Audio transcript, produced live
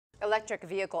Electric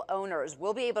vehicle owners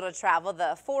will be able to travel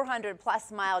the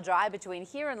 400-plus mile drive between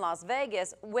here and Las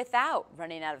Vegas without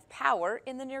running out of power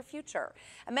in the near future.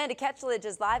 Amanda Ketchledge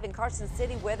is live in Carson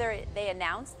City where they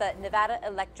announced the Nevada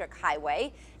Electric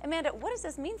Highway. Amanda, what does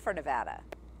this mean for Nevada?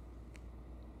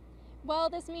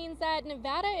 Well, this means that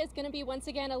Nevada is going to be once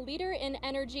again a leader in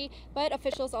energy, but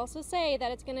officials also say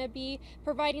that it's going to be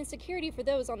providing security for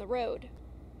those on the road.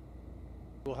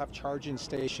 We'll have charging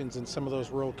stations in some of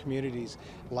those rural communities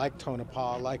like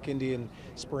Tonopah, like Indian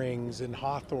Springs and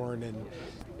Hawthorne,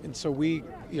 and so we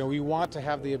want to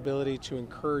have the ability to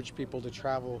encourage people to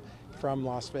travel from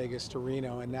Las Vegas to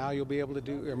Reno, and now you'll be able to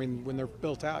do, when they're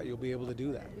built out, you'll be able to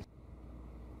do that.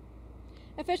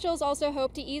 Officials also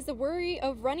hope to ease the worry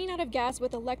of running out of gas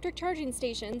with electric charging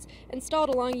stations installed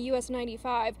along US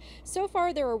 95. So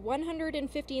far, there are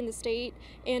 150 in the state,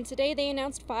 and today they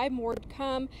announced 5 more to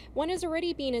come. One is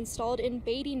already being installed in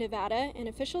Beatty, Nevada, and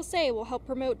officials say will help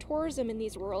promote tourism in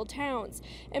these rural towns.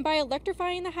 And by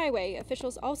electrifying the highway,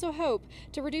 officials also hope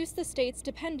to reduce the state's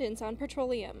dependence on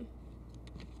petroleum.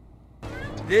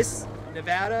 This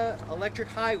Nevada Electric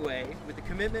Highway, with the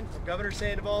commitment from Governor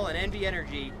Sandoval and NV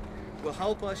Energy, will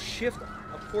help us shift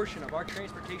a portion of our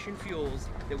transportation fuels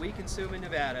that we consume in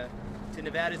Nevada to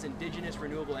Nevada's indigenous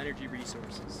renewable energy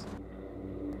resources.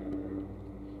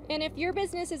 And if your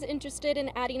business is interested in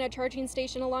adding a charging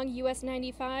station along US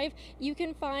 95, you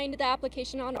can find the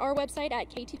application on our website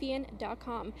at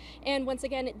ktvn.com. And once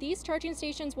again, these charging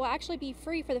stations will actually be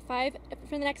free for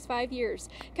the next 5 years.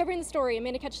 Covering the story,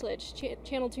 Amanda Ketchledge,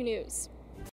 Channel 2 News.